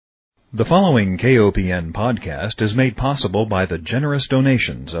The following KOPN podcast is made possible by the generous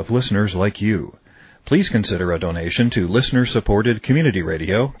donations of listeners like you. Please consider a donation to listener-supported community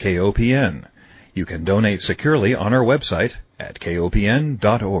radio, KOPN. You can donate securely on our website at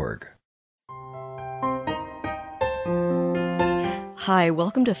kopn.org. Hi,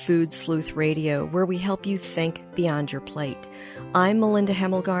 welcome to Food Sleuth Radio, where we help you think beyond your plate. I'm Melinda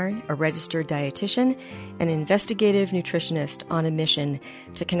Hemmelgarn, a registered dietitian and investigative nutritionist on a mission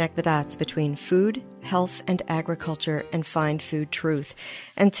to connect the dots between food, health, and agriculture and find food truth.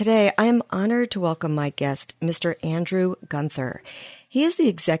 And today I am honored to welcome my guest, Mr. Andrew Gunther. He is the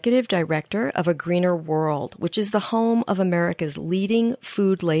executive director of A Greener World, which is the home of America's leading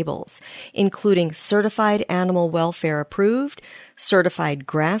food labels, including certified animal welfare approved, certified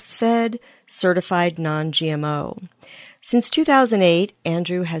grass-fed, certified non-GMO. Since 2008,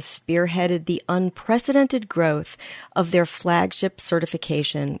 Andrew has spearheaded the unprecedented growth of their flagship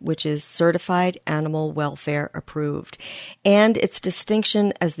certification, which is Certified Animal Welfare Approved, and its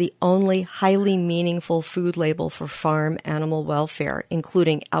distinction as the only highly meaningful food label for farm animal welfare,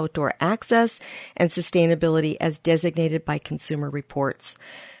 including outdoor access and sustainability as designated by Consumer Reports.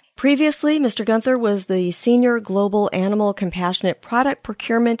 Previously, Mr. Gunther was the Senior Global Animal Compassionate Product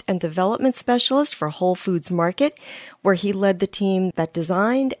Procurement and Development Specialist for Whole Foods Market, where he led the team that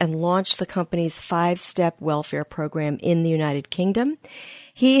designed and launched the company's 5-step welfare program in the United Kingdom.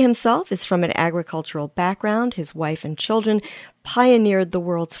 He himself is from an agricultural background. His wife and children pioneered the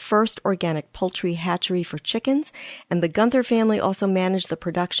world's first organic poultry hatchery for chickens, and the Gunther family also managed the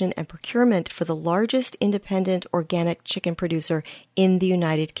production and procurement for the largest independent organic chicken producer in the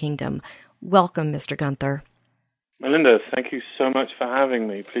United Kingdom. Welcome, Mr. Gunther. Melinda, thank you so much for having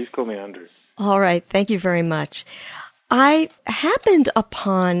me. Please call me Andrew. All right. Thank you very much. I happened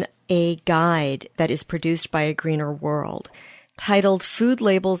upon a guide that is produced by A Greener World titled Food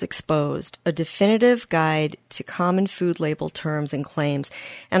Labels Exposed, a definitive guide to common food label terms and claims.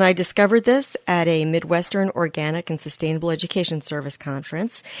 And I discovered this at a Midwestern Organic and Sustainable Education Service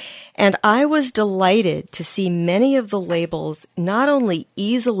conference. And I was delighted to see many of the labels not only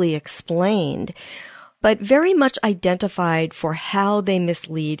easily explained, but very much identified for how they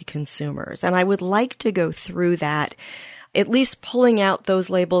mislead consumers. And I would like to go through that, at least pulling out those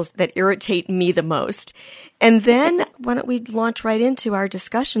labels that irritate me the most. And then why don't we launch right into our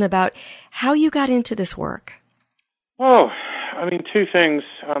discussion about how you got into this work? Oh, I mean, two things.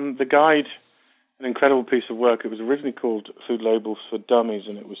 The guide, an incredible piece of work. It was originally called Food Labels for Dummies,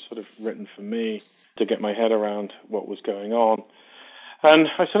 and it was sort of written for me to get my head around what was going on. And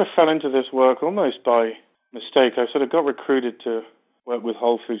I sort of fell into this work almost by mistake. I sort of got recruited to work with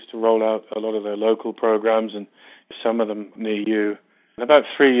Whole Foods to roll out a lot of their local programs, and some of them near you. And about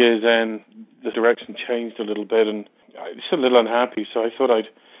 3 years in, the direction changed a little bit, and I was a little unhappy, so I thought I'd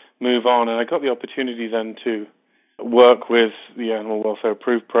move on. And I got the opportunity then to work with the Animal Welfare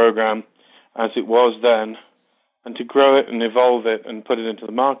Approved program as it was then, and to grow it and evolve it and put it into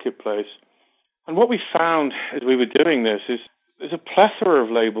the marketplace. And what we found as we were doing this is there's a plethora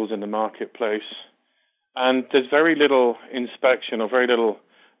of labels in the marketplace, and there's very little inspection or very little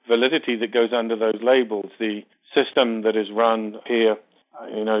validity that goes under those labels. The system that is run here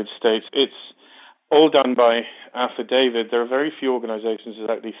in the United States, it's all done by affidavit. There are very few organizations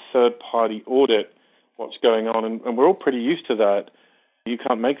that actually third-party audit what's going on, and we're all pretty used to that. You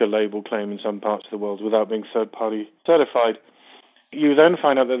can't make a label claim in some parts of the world without being third-party certified. You then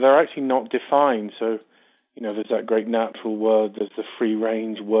find out that they're actually not defined. So, there's that great natural word, there's the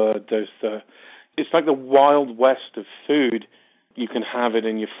free-range word, it's like the Wild West of food. You can have it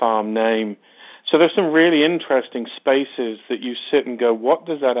in your farm name. So there's some really interesting spaces that you sit and go, what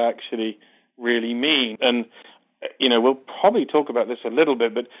does that actually really mean? And, we'll probably talk about this a little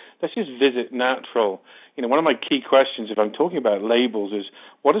bit, but let's just visit natural. One of my key questions if I'm talking about labels is,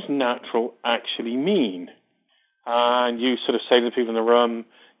 what does natural actually mean? And you sort of say to the people in the room,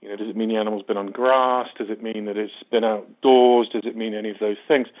 does it mean the animal's been on grass? Does it mean that it's been outdoors? Does it mean any of those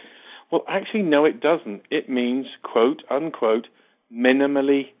things? Well, actually, no, it doesn't. It means, quote, unquote,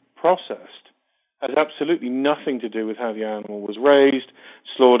 minimally processed. It has absolutely nothing to do with how the animal was raised,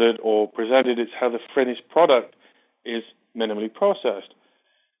 slaughtered, or presented. It's how the finished product is minimally processed.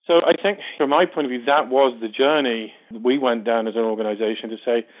 So I think, from my point of view, that was the journey we went down as an organization to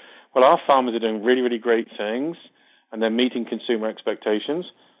say, well, our farmers are doing really, really great things, and they're meeting consumer expectations,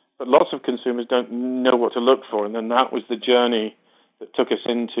 but lots of consumers don't know what to look for. And then that was the journey that took us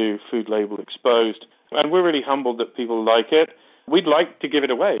into Food Label Exposed. And we're really humbled that people like it. We'd like to give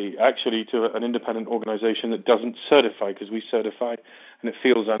it away, actually, to an independent organization that doesn't certify, because we certify, and it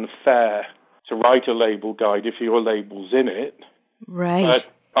feels unfair to write a label guide if your label's in it. Right. But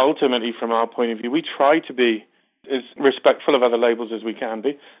ultimately, from our point of view, we try to be as respectful of other labels as we can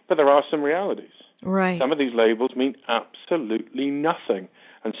be, but there are some realities. Right. Some of these labels mean absolutely nothing,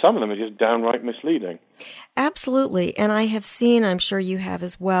 and some of them are just downright misleading. Absolutely. And I have seen, I'm sure you have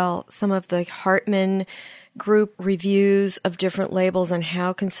as well, some of the Hartman Group reviews of different labels and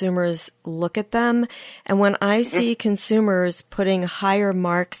how consumers look at them. And when I see consumers putting higher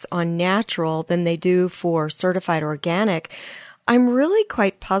marks on natural than they do for certified organic, I'm really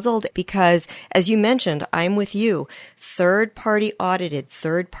quite puzzled because, as you mentioned, I'm with you. Third-party audited,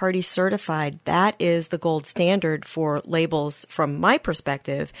 third-party certified, that is the gold standard for labels from my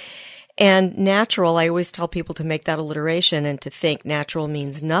perspective. And natural, I always tell people to make that alliteration and to think natural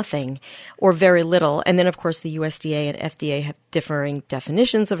means nothing or very little. And then, of course, the USDA and FDA have differing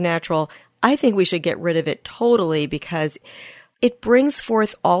definitions of natural. I think we should get rid of it totally because it brings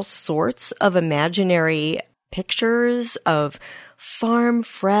forth all sorts of imaginary pictures of farm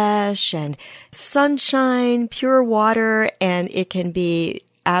fresh and sunshine, pure water, and it can be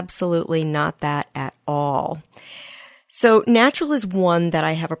absolutely not that at all. So natural is one that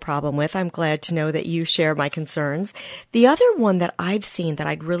I have a problem with. I'm glad to know that you share my concerns. The other one that I've seen that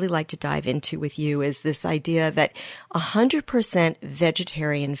I'd really like to dive into with you is this idea that 100%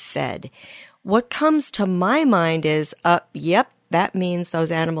 vegetarian fed. What comes to my mind is, yep, that means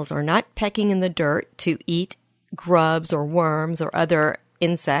those animals are not pecking in the dirt to eat grubs or worms or other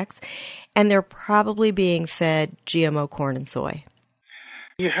insects, and they're probably being fed GMO corn and soy.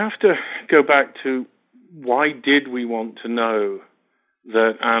 You have to go back to why did we want to know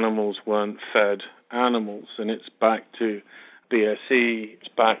that animals weren't fed animals? And it's back to BSE, it's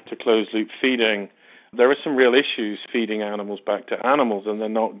back to closed-loop feeding. There are some real issues feeding animals back to animals, and they're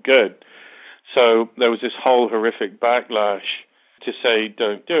not good. So there was this whole horrific backlash to say,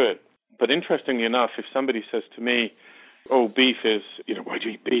 don't do it. But interestingly enough, if somebody says to me, oh, beef is, why do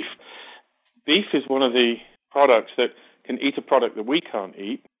you eat beef? Beef is one of the products that can eat a product that we can't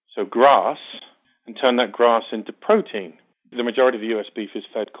eat, so grass, and turn that grass into protein. The majority of the U.S. beef is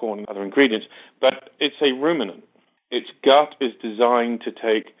fed corn and other ingredients, but it's a ruminant. Its gut is designed to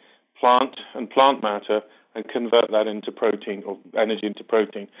take plant and plant matter and convert that into protein or energy into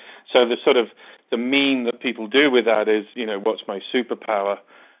protein. So the meme that people do with that is, what's my superpower?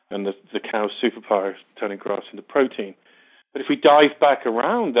 And the cow's superpower is turning grass into protein. But if we dive back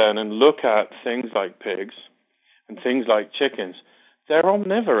around then and look at things like pigs and things like chickens, they're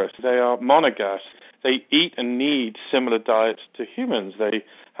omnivorous. They are monogamous. They eat and need similar diets to humans. They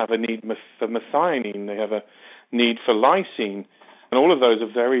have a need for methionine. They have a need for lysine. And all of those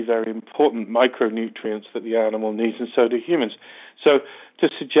are very, very important micronutrients that the animal needs, and so do humans. So to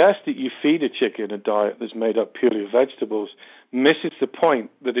suggest that you feed a chicken a diet that's made up purely of vegetables misses the point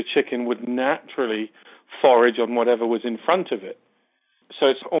that a chicken would naturally forage on whatever was in front of it. So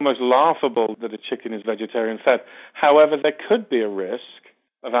it's almost laughable that a chicken is vegetarian fed. However, there could be a risk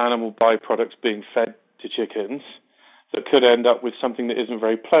of animal byproducts being fed to chickens that could end up with something that isn't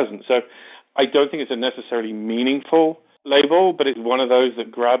very pleasant. So I don't think it's a necessarily meaningful label, but it's one of those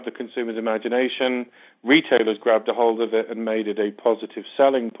that grabbed the consumer's imagination. Retailers grabbed a hold of it and made it a positive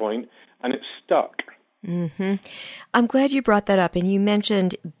selling point, and it stuck. Mm-hmm. I'm glad you brought that up, and you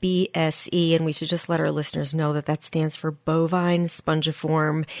mentioned BSE, and we should just let our listeners know that stands for bovine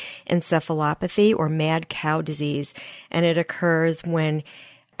spongiform encephalopathy, or mad cow disease, and it occurs when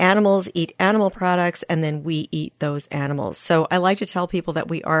animals eat animal products and then we eat those animals. So I like to tell people that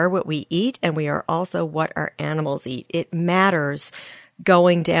we are what we eat, and we are also what our animals eat. It matters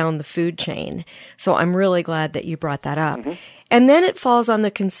going down the food chain. So I'm really glad that you brought that up. Mm-hmm. And then it falls on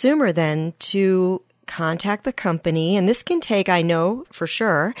the consumer then to contact the company, and this can take, I know for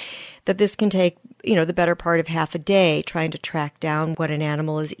sure, that this can take, the better part of half a day trying to track down what an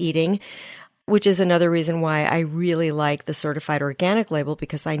animal is eating, which is another reason why I really like the certified organic label,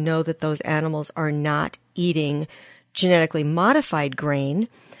 because I know that those animals are not eating genetically modified grain.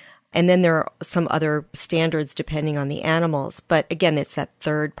 And then there are some other standards depending on the animals. But again, it's that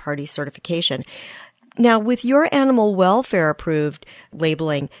third-party certification. Now, with your animal welfare approved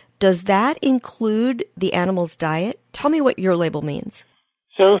labeling, does that include the animal's diet? Tell me what your label means.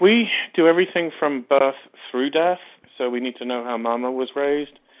 So we do everything from birth through death. So we need to know how mama was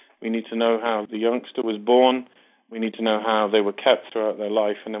raised. We need to know how the youngster was born. We need to know how they were kept throughout their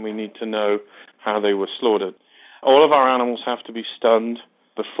life. And then we need to know how they were slaughtered. All of our animals have to be stunned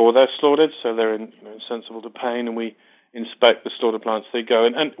before they're slaughtered, so they're insensible to pain, and we inspect the slaughter plants they go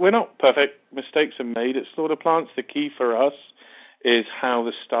in. And we're not perfect. Mistakes are made at slaughter plants. The key for us is how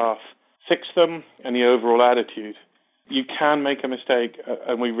the staff fix them and the overall attitude. You can make a mistake,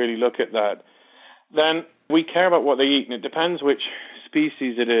 and we really look at that. Then we care about what they eat, and it depends which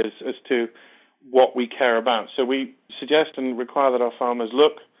species it is as to what we care about. So we suggest and require that our farmers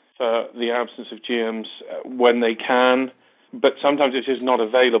look for the absence of GMs when they can, but sometimes it's just not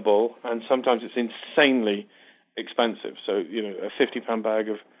available, and sometimes it's insanely expensive. So, a 50-pound bag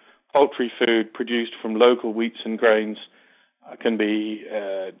of poultry food produced from local wheats and grains can be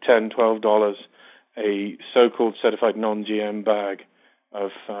 $10, $12. A so-called certified non-GM bag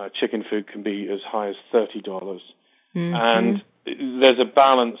of chicken food can be as high as $30. Mm-hmm. And there's a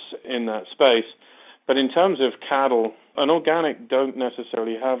balance in that space. But in terms of cattle, an organic don't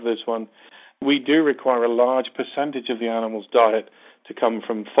necessarily have this one. We do require a large percentage of the animal's diet to come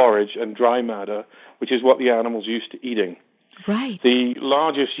from forage and dry matter, which is what the animal's used to eating. Right. The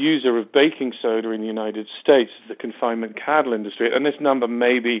largest user of baking soda in the United States is the confinement cattle industry. And this number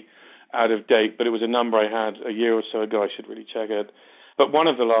may be out of date, but it was a number I had a year or so ago. I should really check it. But one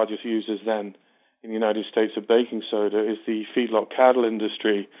of the largest users then in the United States of baking soda is the feedlot cattle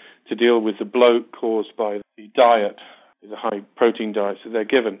industry to deal with the bloat caused by the diet, the high protein diets that they're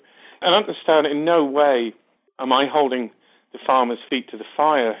given. And understand, in no way am I holding the farmers' feet to the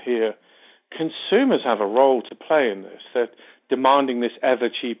fire here. Consumers have a role to play in this. They're demanding this ever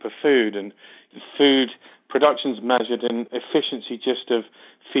cheaper food, and food production's measured in efficiency just of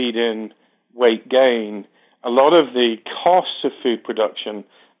feed-in, weight gain. A lot of the costs of food production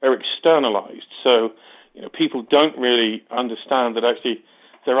are externalized. So, people don't really understand that actually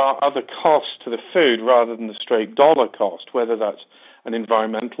there are other costs to the food rather than the straight dollar cost, whether that's an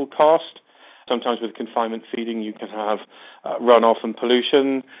environmental cost. Sometimes with confinement feeding, you can have runoff and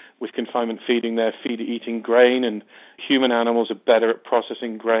pollution. With confinement feeding, they're eating grain, and human animals are better at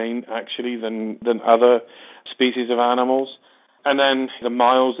processing grain, actually, than other species of animals. And then the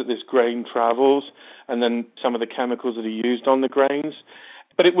miles that this grain travels, and then some of the chemicals that are used on the grains.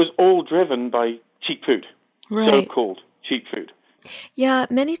 But it was all driven by cheap food, right. So-called cheap food. Yeah,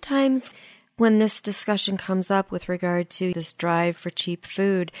 many times when this discussion comes up with regard to this drive for cheap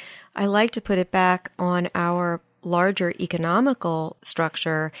food, I like to put it back on our larger economical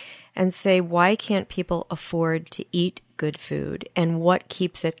structure and say, why can't people afford to eat good food, and what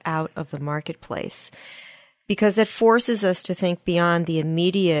keeps it out of the marketplace? Because it forces us to think beyond the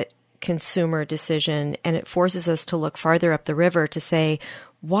immediate consumer decision, and it forces us to look farther up the river to say,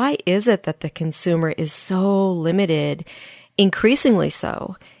 why is it that the consumer is so limited, increasingly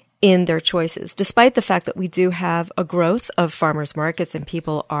so, in their choices, despite the fact that we do have a growth of farmers markets and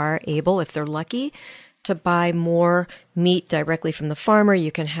people are able, if they're lucky, to buy more meat directly from the farmer.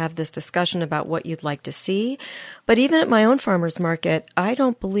 You can have this discussion about what you'd like to see. But even at my own farmer's market, I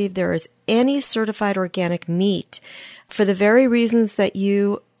don't believe there is any certified organic meat for the very reasons that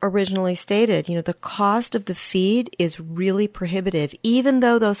you originally stated. The cost of the feed is really prohibitive, even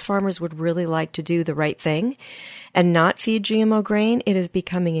though those farmers would really like to do the right thing and not feed GMO grain. It is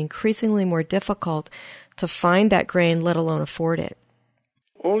becoming increasingly more difficult to find that grain, let alone afford it.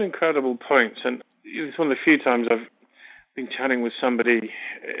 All incredible points. And it's one of the few times I've been chatting with somebody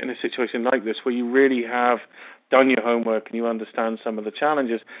in a situation like this where you really have done your homework and you understand some of the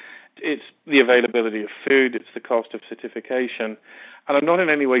challenges. It's the availability of food, it's the cost of certification. And I'm not in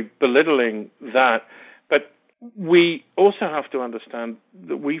any way belittling that, but we also have to understand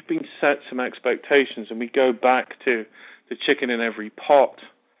that we've been set some expectations, and we go back to the chicken in every pot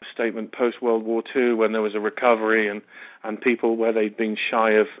statement post-World War II, when there was a recovery and people where they'd been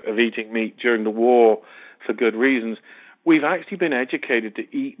shy of eating meat during the war for good reasons. We've actually been educated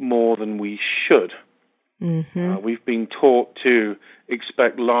to eat more than we should. Mm-hmm. We've been taught to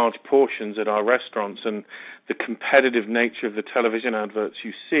expect large portions at our restaurants, and the competitive nature of the television adverts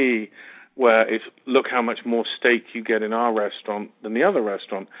you see, where it's, look how much more steak you get in our restaurant than the other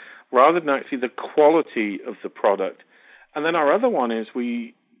restaurant, rather than actually the quality of the product. And then our other one is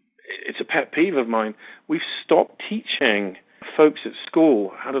it's a pet peeve of mine, we've stopped teaching folks at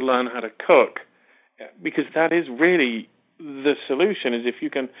school how to learn how to cook, because that is really the solution. Is if you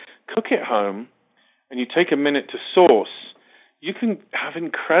can cook at home and you take a minute to source, you can have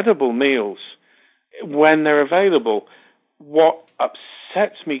incredible meals when they're available. What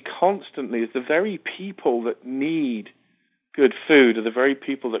upsets me constantly is the very people that need good food are the very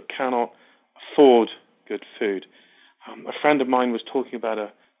people that cannot afford good food. A friend of mine was talking about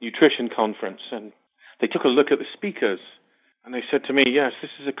a nutrition conference, and they took a look at the speakers, and they said to me, yes,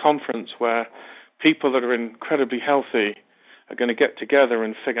 this is a conference where people that are incredibly healthy are going to get together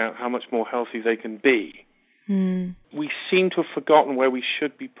and figure out how much more healthy they can be. Mm. We seem to have forgotten where we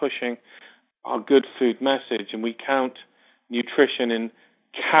should be pushing our good food message, and we count nutrition in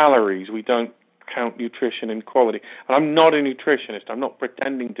calories. We don't count nutrition in quality. And I'm not a nutritionist. I'm not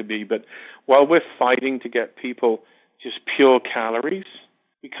pretending to be, but while we're fighting to get people just pure calories.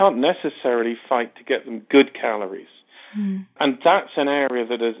 We can't necessarily fight to get them good calories. And that's an area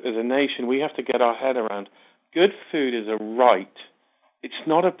that as a nation we have to get our head around. Good food is a right. It's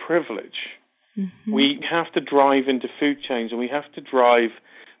not a privilege. We have to drive into food chains, and we have to drive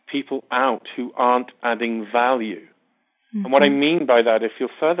people out who aren't adding value. And what I mean by that, if you're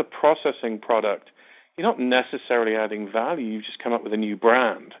further processing product, you're not necessarily adding value. You've just come up with a new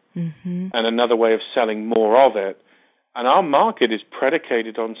brand and another way of selling more of it. And our market is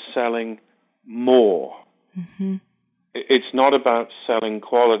predicated on selling more. It's not about selling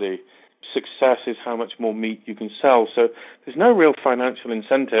quality. Success is how much more meat you can sell. So there's no real financial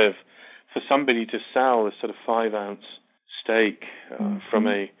incentive for somebody to sell a sort of 5-ounce steak from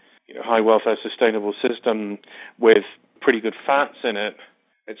a high welfare sustainable system with pretty good fats in it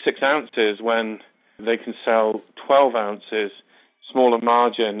at 6 ounces when they can sell 12 ounces, smaller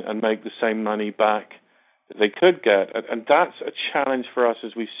margin, and make the same money back that they could get. And that's a challenge for us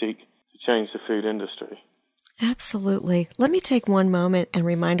as we seek to change the food industry. Absolutely. Let me take one moment and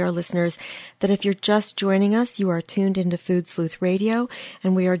remind our listeners that if you're just joining us, you are tuned into Food Sleuth Radio,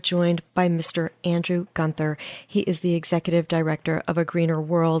 and we are joined by Mr. Andrew Gunther. He is the executive director of A Greener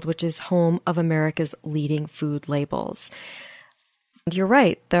World, which is home of America's leading food labels. You're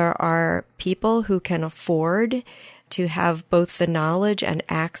right. There are people who can afford to have both the knowledge and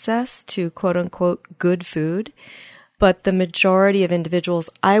access to quote-unquote good food. But the majority of individuals,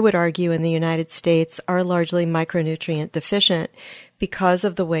 I would argue, in the United States are largely micronutrient deficient because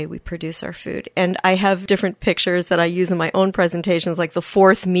of the way we produce our food. And I have different pictures that I use in my own presentations, like the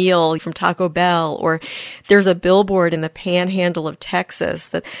fourth meal from Taco Bell, or there's a billboard in the panhandle of Texas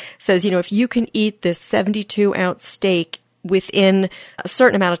that says, if you can eat this 72-ounce steak within a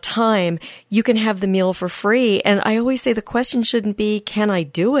certain amount of time, you can have the meal for free. And I always say the question shouldn't be, can I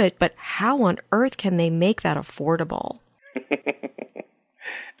do it? But how on earth can they make that affordable?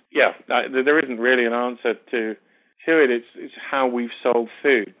 Yeah, there isn't really an answer to it. It's how we've sold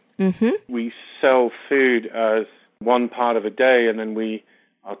food. We sell food as one part of a day, and then we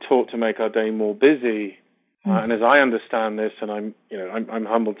are taught to make our day more busy. And as I understand this, and I'm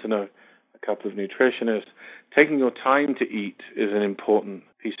humbled to know a couple of nutritionists, taking your time to eat is an important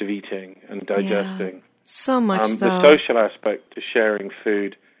piece of eating and digesting. Yeah, so much so. The social aspect to sharing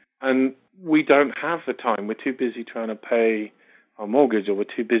food. And we don't have the time. We're too busy trying to pay our mortgage, or we're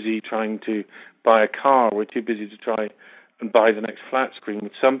too busy trying to buy a car. We're too busy to try and buy the next flat screen.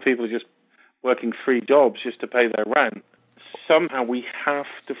 Some people are just working 3 jobs just to pay their rent. Somehow we have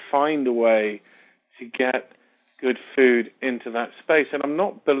to find a way to get good food into that space. And I'm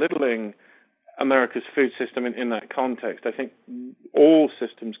not belittling America's food system in that context. I think all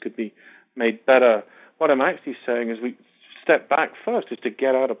systems could be made better. What I'm actually saying is we step back first is to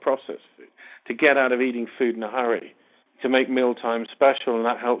get out of processed food, to get out of eating food in a hurry, to make mealtime special, and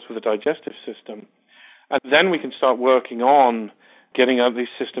that helps with the digestive system. And then we can start working on getting out these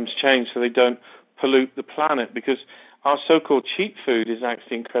systems changed so they don't pollute the planet, because our so-called cheap food is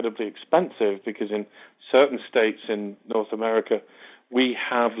actually incredibly expensive, because in certain states in North America, we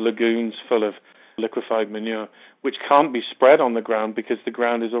have lagoons full of liquefied manure, which can't be spread on the ground because the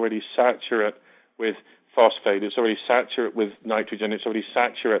ground is already saturate with phosphate, it's already saturate with nitrogen, it's already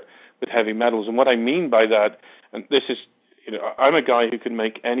saturate with heavy metals. And what I mean by that, and this is, I'm a guy who can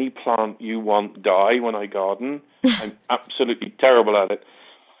make any plant you want die when I garden. I'm absolutely terrible at it.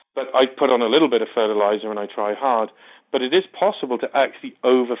 But I put on a little bit of fertilizer and I try hard. But it is possible to actually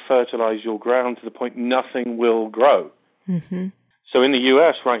over-fertilize your ground to the point nothing will grow. So in the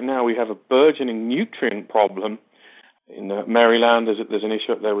U.S. right now, we have a burgeoning nutrient problem. In Maryland, there's an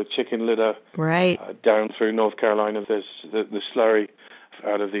issue up there with chicken litter. Right. Down through North Carolina, there's the slurry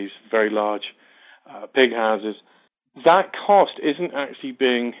out of these very large pig houses. That cost isn't actually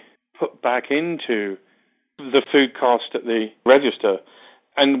being put back into the food cost at the register.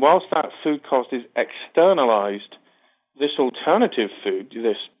 And whilst that food cost is externalized, this alternative food,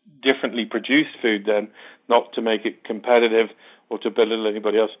 this differently produced food then, not to make it competitive or to belittle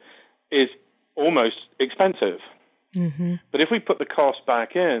anybody else, is almost expensive. But if we put the cost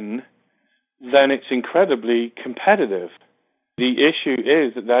back in, then it's incredibly competitive. The issue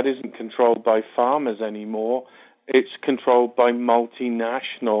is that isn't controlled by farmers anymore. It's controlled by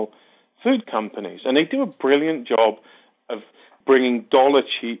multinational food companies. And they do a brilliant job of bringing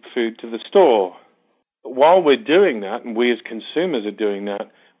dollar-cheap food to the store. But while we're doing that, and we as consumers are doing that,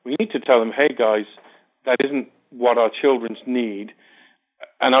 we need to tell them, hey, guys, that isn't what our children's need,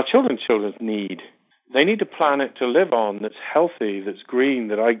 and our children's need. They need a planet to live on that's healthy, that's green,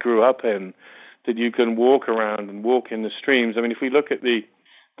 that I grew up in, that you can walk around and walk in the streams. I mean, if we look at the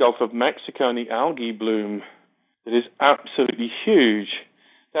Gulf of Mexico and the algae bloom that is absolutely huge.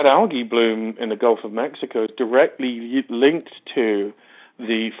 That algae bloom in the Gulf of Mexico is directly linked to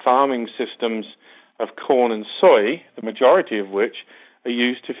the farming systems of corn and soy, the majority of which are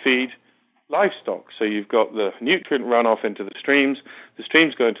used to feed livestock. So you've got the nutrient runoff into the streams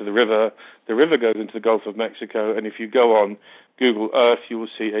go into the river goes into the Gulf of Mexico, and if you go on Google Earth, you will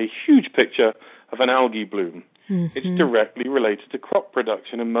see a huge picture of an algae bloom. Mm-hmm. It's directly related to crop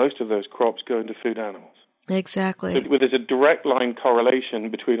production, and most of those crops go into food animals. Exactly. So there's a direct line correlation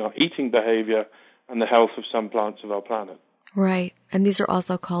between our eating behavior and the health of some plants of our planet. Right. And these are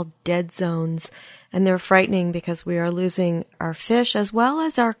also called dead zones. And they're frightening because we are losing our fish as well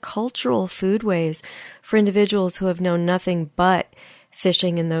as our cultural foodways for individuals who have known nothing but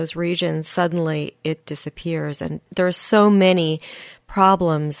fishing in those regions. Suddenly it disappears. And there are so many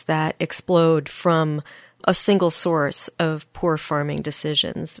problems that explode from a single source of poor farming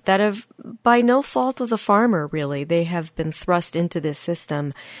decisions that have, by no fault of the farmer, really, they have been thrust into this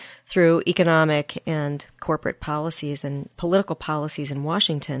system through economic and corporate policies and political policies in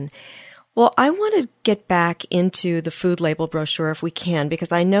Washington. Well, I want to get back into the food label brochure if we can,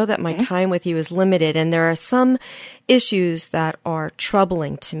 because I know that my time with you is limited and there are some issues that are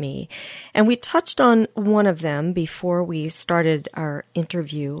troubling to me. And we touched on one of them before we started our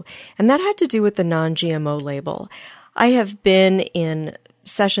interview, and that had to do with the non-GMO label. I have been in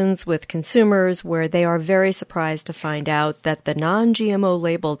sessions with consumers where they are very surprised to find out that the non-GMO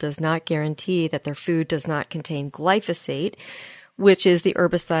label does not guarantee that their food does not contain glyphosate, which is the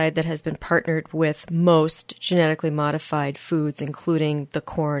herbicide that has been partnered with most genetically modified foods, including the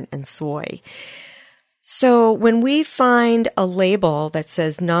corn and soy. So when we find a label that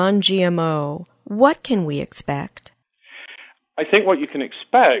says non-GMO, what can we expect? I think what you can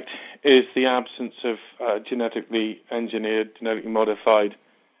expect is the absence of genetically engineered, genetically modified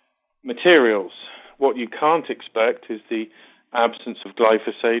materials. What you can't expect is the absence of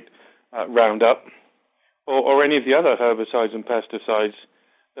glyphosate, Roundup, or any of the other herbicides and pesticides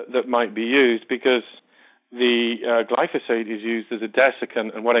that might be used, because the glyphosate is used as a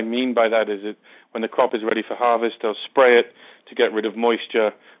desiccant, and what I mean by that is that when the crop is ready for harvest, they'll spray it to get rid of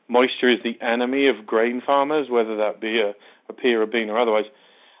moisture. Moisture is the enemy of grain farmers, whether that be a pea or a bean or otherwise.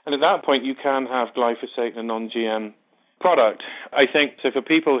 And at that point, you can have glyphosate in a non-GM product. I think so for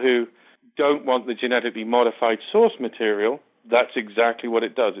people who don't want the genetically modified source material, that's exactly what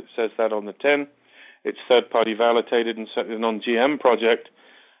it does. It says that on the tin. It's third-party validated, and certainly the non-GM project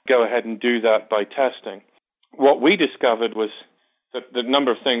go ahead and do that by testing. What we discovered was that the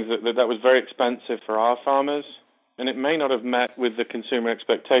number of things that was very expensive for our farmers, and it may not have met with the consumer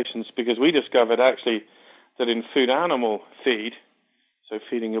expectations, because we discovered actually that in food animal feed, so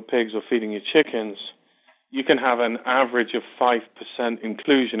feeding your pigs or feeding your chickens, you can have an average of 5%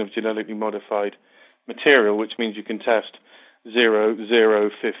 inclusion of genetically modified material, which means you can test 0, 0,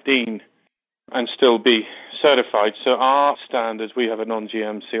 15 and still be certified. So our standards, we have a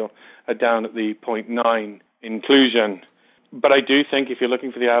non-GM seal, are down at the 0.9 inclusion. But I do think if you're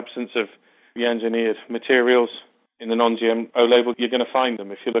looking for the absence of the engineered materials in the non-GMO label, you're going to find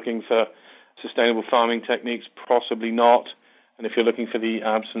them. If you're looking for sustainable farming techniques, possibly not. And if you're looking for the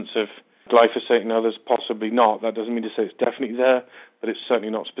absence of glyphosate and others, possibly not. That doesn't mean to say it's definitely there, but it's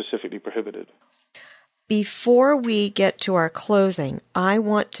certainly not specifically prohibited. Before we get to our closing, I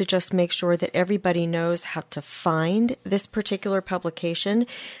want to just make sure that everybody knows how to find this particular publication.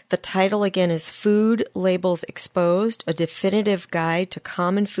 The title, again, is Food Labels Exposed, a definitive guide to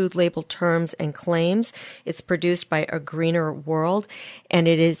common food label terms and claims. It's produced by A Greener World, and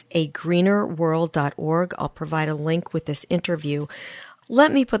it is agreenerworld.org. I'll provide a link with this interview.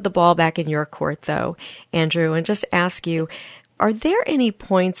 Let me put the ball back in your court, though, Andrew, and just ask you, are there any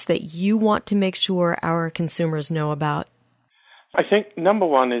points that you want to make sure our consumers know about? I think number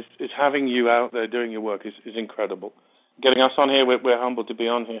one is having you out there doing your work is incredible. Getting us on here, we're humbled to be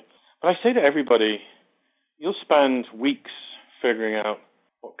on here. But I say to everybody, you'll spend weeks figuring out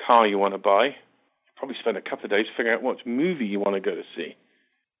what car you want to buy. You'll probably spend a couple of days figuring out what movie you want to go to see.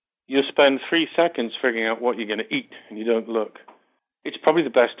 You'll spend 3 seconds figuring out what you're going to eat, and you don't look. It's probably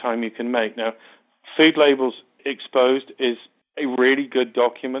the best time you can make. Now, Food Labels Exposed is a really good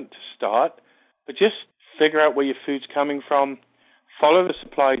document to start, but just figure out where your food's coming from, follow the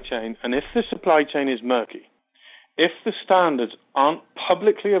supply chain, and if the supply chain is murky, if the standards aren't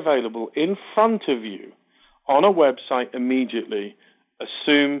publicly available in front of you on a website immediately,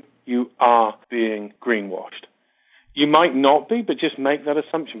 assume you are being greenwashed. You might not be, but just make that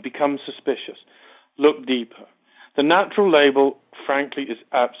assumption. Become suspicious. Look deeper. The natural label, frankly, is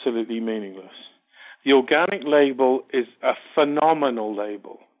absolutely meaningless. The organic label is a phenomenal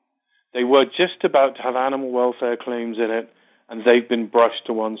label. They were just about to have animal welfare claims in it, and they've been brushed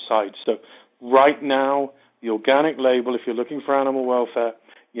to one side. So right now, the organic label, if you're looking for animal welfare,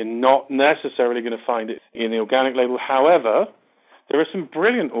 you're not necessarily going to find it in the organic label. However, there are some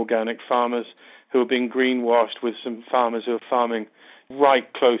brilliant organic farmers who are being greenwashed with some farmers who are farming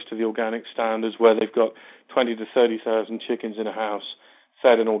right close to the organic standards, where they've got 20 to 30,000 chickens in a house,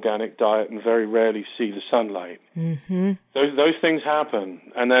 fed an organic diet, and very rarely see the sunlight. Mm-hmm. Those things happen.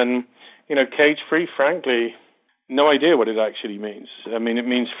 And then, cage-free, frankly, no idea what it actually means. I mean, it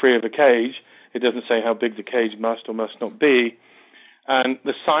means free of a cage. It doesn't say how big the cage must or must not be. And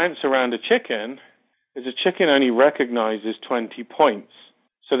the science around a chicken is a chicken only recognizes 20 points.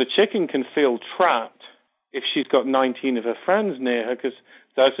 So the chicken can feel trapped if she's got 19 of her friends near her, because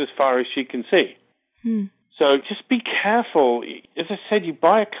that's as far as she can see. So just be careful. As I said, you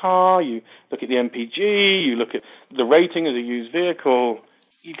buy a car, you look at the MPG, you look at the rating as a used vehicle,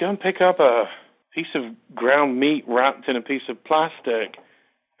 you go and pick up a piece of ground meat wrapped in a piece of plastic,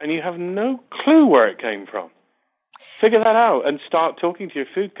 and you have no clue where it came from. Figure that out and start talking to your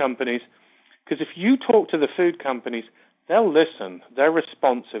food companies, because if you talk to the food companies, they'll listen. They're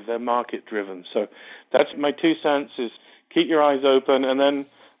responsive. They're market-driven. So that's my 2 cents, is keep your eyes open. And then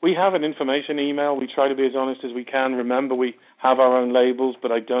we have an information email. We try to be as honest as we can. Remember, we have our own labels,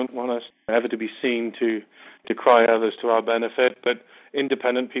 but I don't want us ever to be seen to decry others to our benefit. But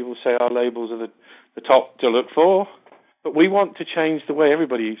independent people say our labels are the top to look for. But we want to change the way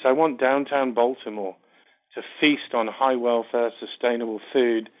everybody eats. I want downtown Baltimore to feast on high welfare, sustainable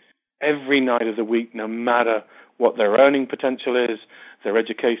food every night of the week, no matter what their earning potential is, their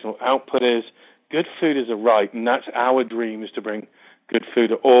educational output is. Good food is a right, and that's our dream, is to bring good food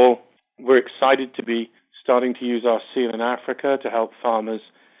to all. We're excited to be starting to use our seal in Africa to help farmers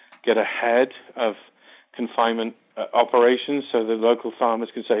get ahead of confinement operations, so the local farmers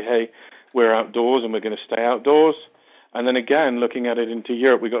can say, hey, we're outdoors and we're going to stay outdoors. And then again, looking at it into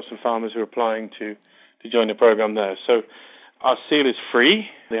Europe, we've got some farmers who are applying to join the program there. So our seal is free,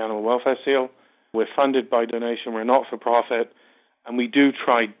 the animal welfare seal. We're funded by donation. We're not for profit. And we do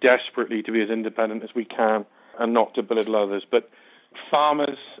try desperately to be as independent as we can and not to belittle others. But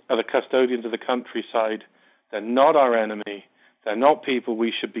farmers are the custodians of the countryside. They're not our enemy. They're not people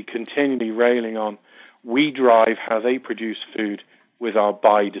we should be continually railing on. We drive how they produce food with our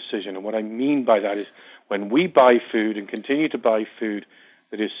buy decision. And what I mean by that is when we buy food and continue to buy food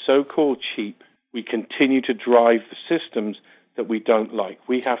that is so-called cheap, we continue to drive the systems that we don't like.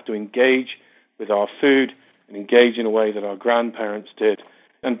 We have to engage with our food and engage in a way that our grandparents did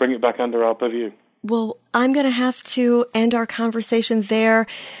and bring it back under our purview. Well, I'm going to have to end our conversation there.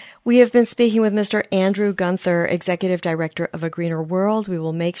 We have been speaking with Mr. Andrew Gunther, Executive Director of A Greener World. We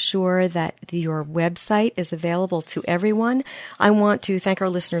will make sure that your website is available to everyone. I want to thank our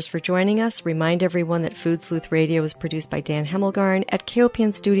listeners for joining us. Remind everyone that Food Sleuth Radio is produced by Dan Hemmelgarn at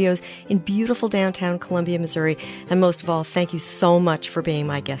KOPN Studios in beautiful downtown Columbia, Missouri. And most of all, thank you so much for being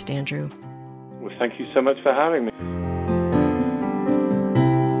my guest, Andrew. Well, thank you so much for having me.